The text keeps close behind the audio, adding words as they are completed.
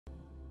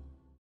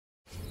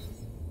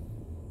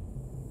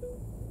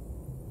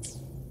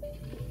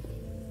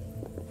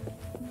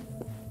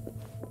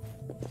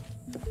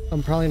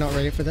I'm probably not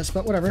ready for this,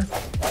 but whatever.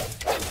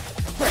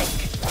 Break.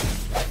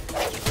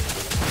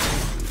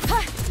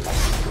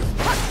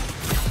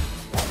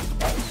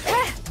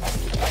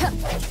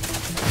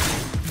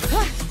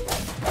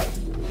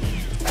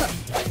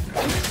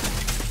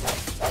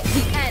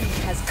 The end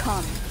has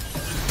come.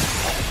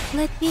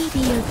 Let me be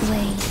your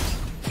blade.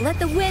 Let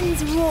the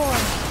winds roar.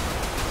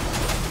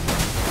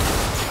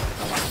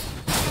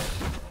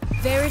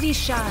 Verity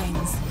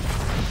shines.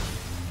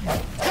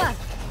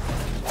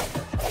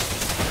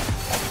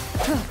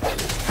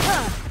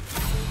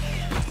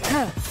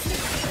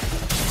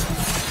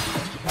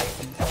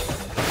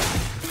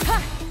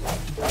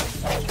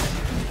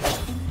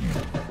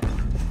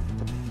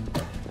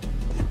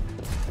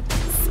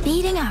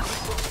 Speeding up.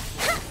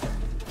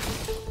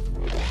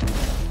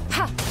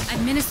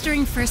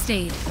 Administering first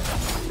aid.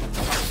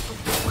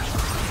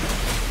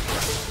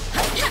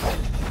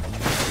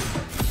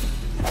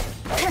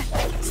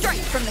 Strike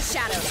from the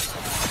shadows.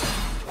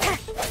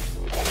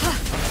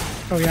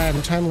 Oh yeah,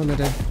 I'm time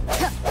limited.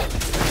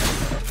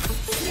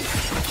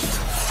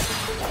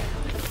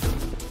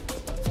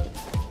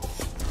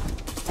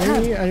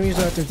 Any enemies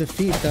I have to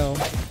defeat though.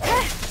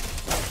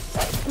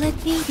 Let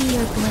me be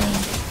your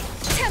blade.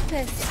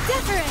 Tempest,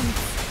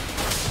 difference.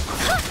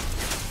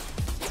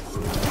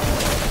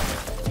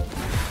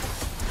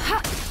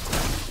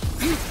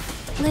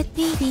 Let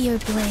me be your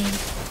blade.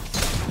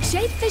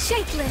 Shape the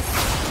shapeless.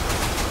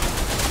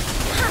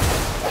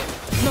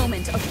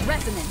 Moment of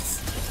resonance.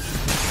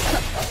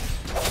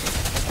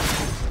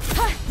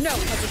 No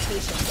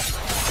hesitation.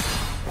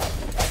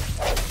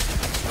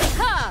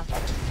 Ha!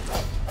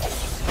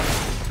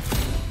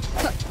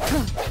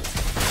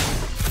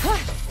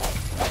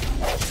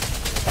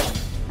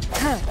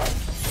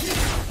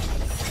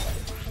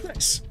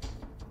 Nice.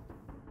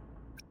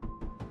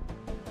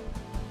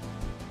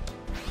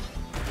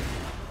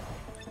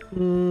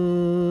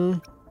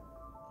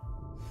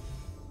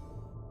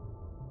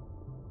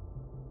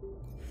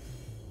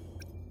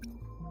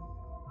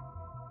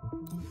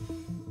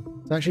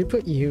 Let's actually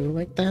put you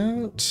like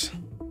that.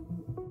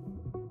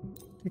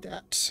 Like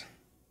that.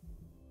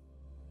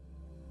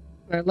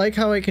 I like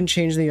how I can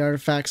change the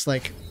artifacts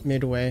like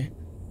midway.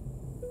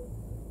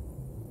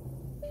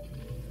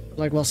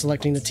 Like while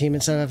selecting the team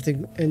instead of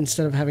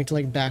having to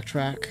like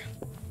backtrack.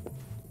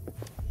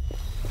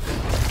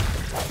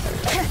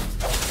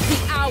 The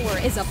hour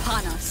is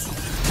upon us.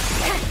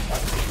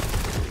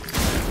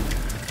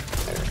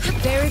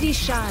 Verity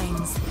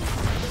shines.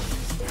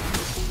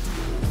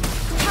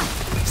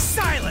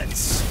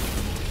 Silence!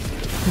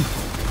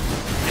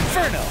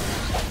 Inferno!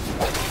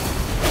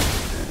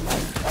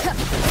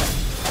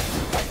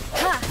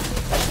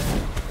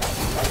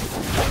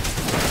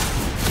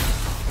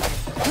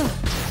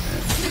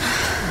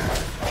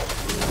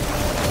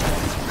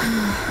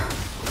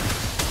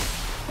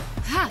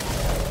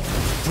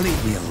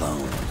 Leave me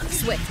alone.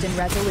 Swift and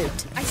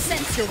resolute. I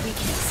sense your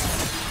weakness.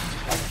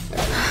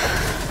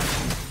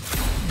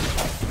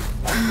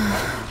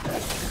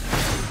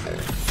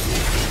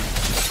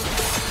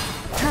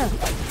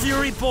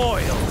 Fury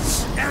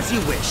boils, as you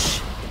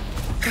wish.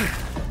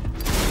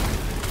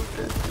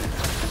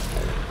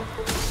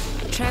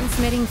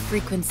 Transmitting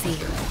frequency.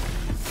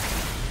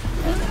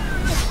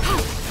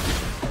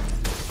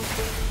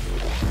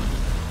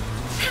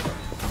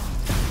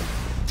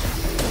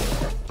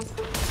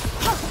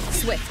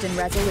 Swift and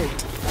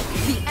resolute.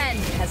 The end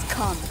has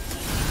come.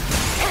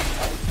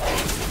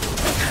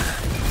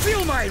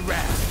 Feel my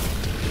wrath!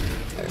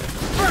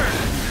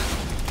 Burn!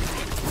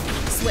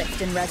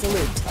 Swift and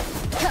resolute.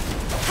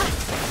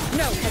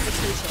 No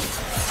hesitation.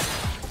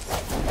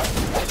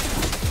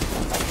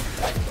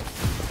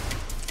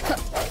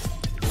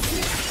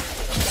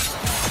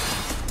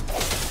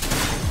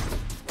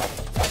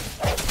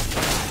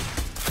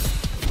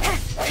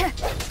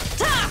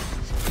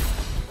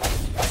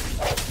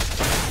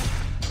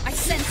 I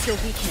sense your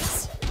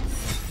weakness.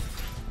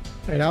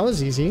 Hey, that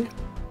was easy.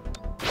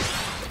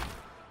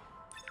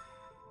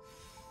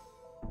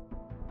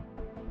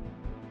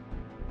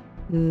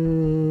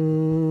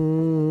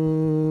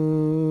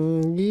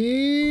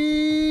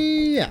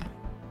 Yeah.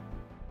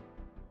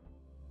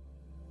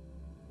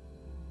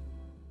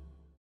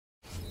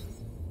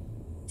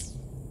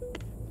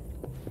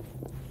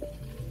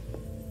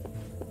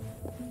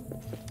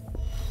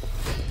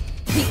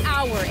 The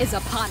hour is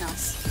upon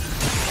us.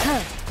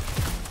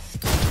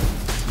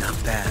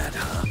 Not bad,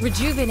 huh?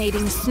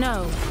 Rejuvenating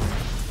snow.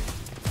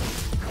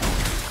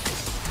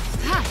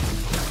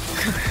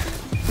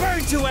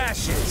 Burn to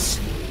ashes!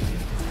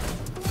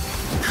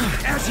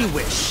 As you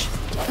wish.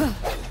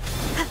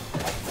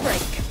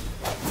 Break.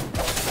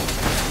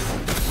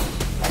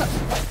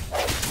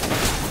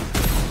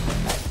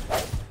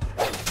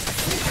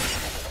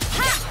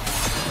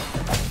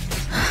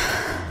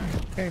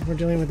 Okay, we're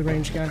dealing with the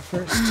range guy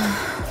first.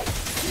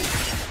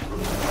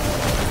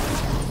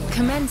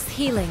 Commence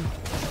healing.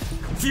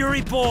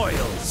 Fury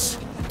boils.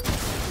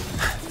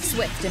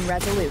 Swift and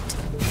resolute.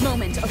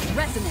 Moment of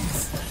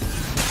resonance.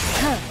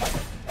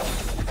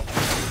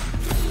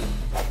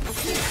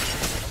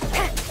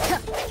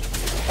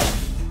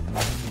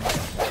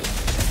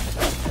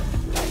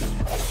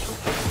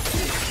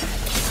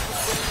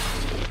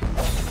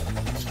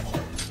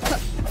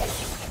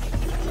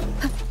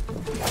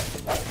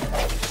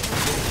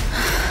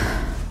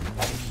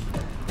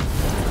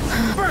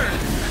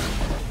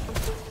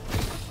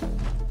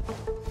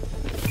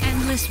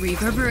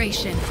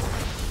 Reverberation.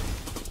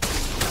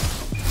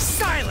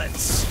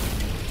 Silence!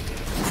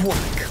 What a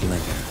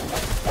clinger.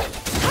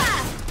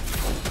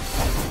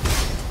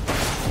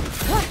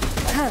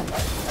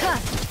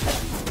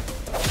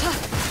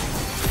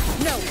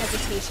 No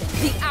hesitation.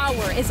 The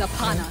hour is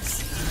upon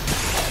us.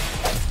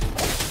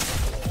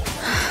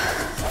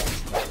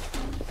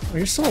 Are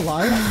you still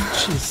alive?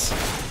 Jeez.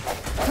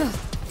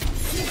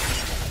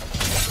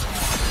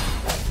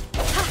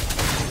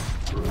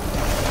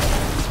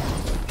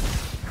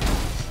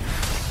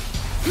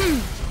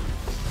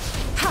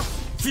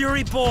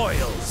 Fury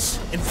boils!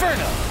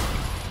 Inferno!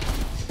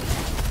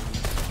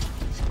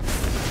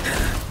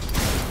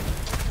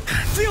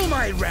 Feel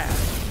my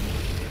wrath!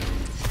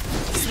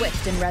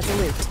 Swift and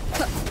resolute.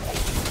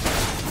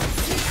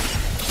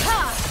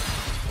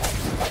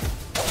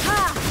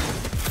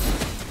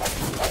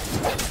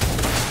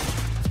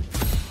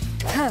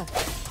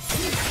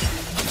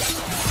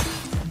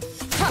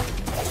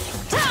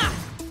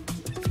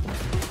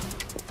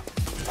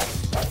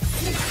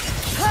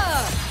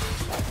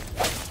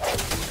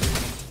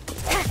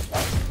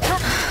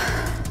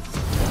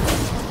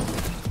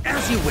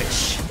 As you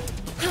wish.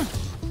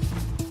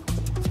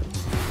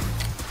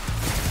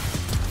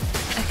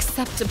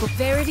 Acceptable.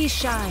 Verity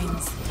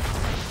shines.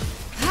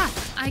 Ha!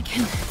 I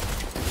can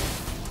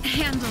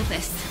handle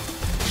this.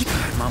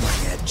 I'm on my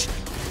edge.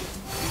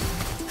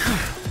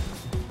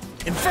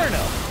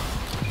 Inferno!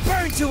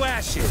 Burn to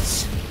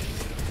ashes!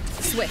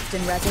 Swift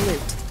and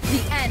resolute.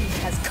 The end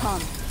has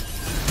come.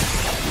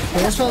 You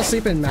almost fell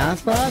asleep in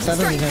math class? That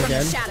doesn't Strike sound from the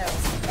good.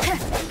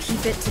 shadows.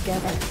 Keep it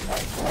together.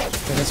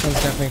 Okay, this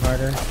one's definitely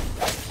harder.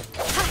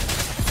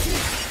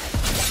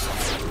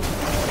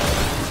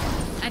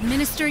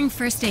 Administering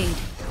first aid.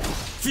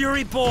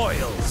 Fury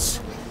boils!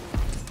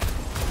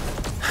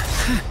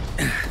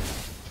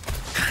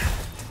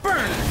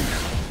 Burn!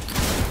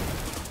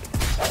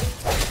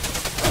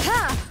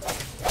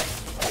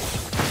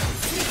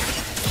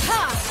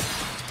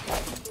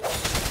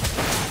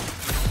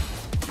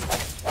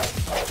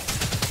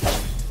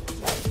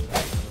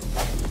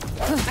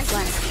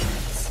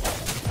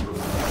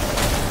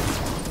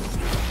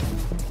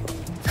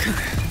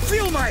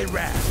 Feel my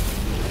wrath!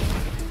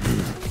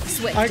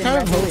 Swift I and kind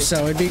of hope resolute.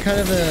 so. It'd be kind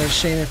of a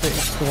shame if it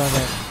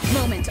wasn't.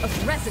 Moment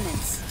of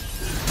resonance.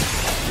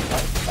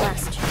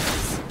 Last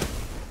chance.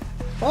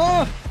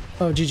 Oh!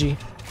 Oh, GG.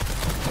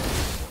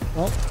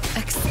 Well,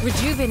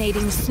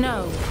 Rejuvenating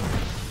snow.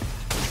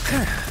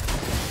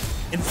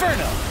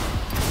 Inferno!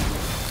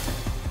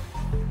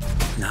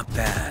 Not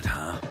bad,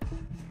 huh?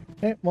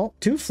 okay, well,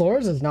 2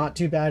 floors is not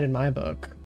too bad in my book.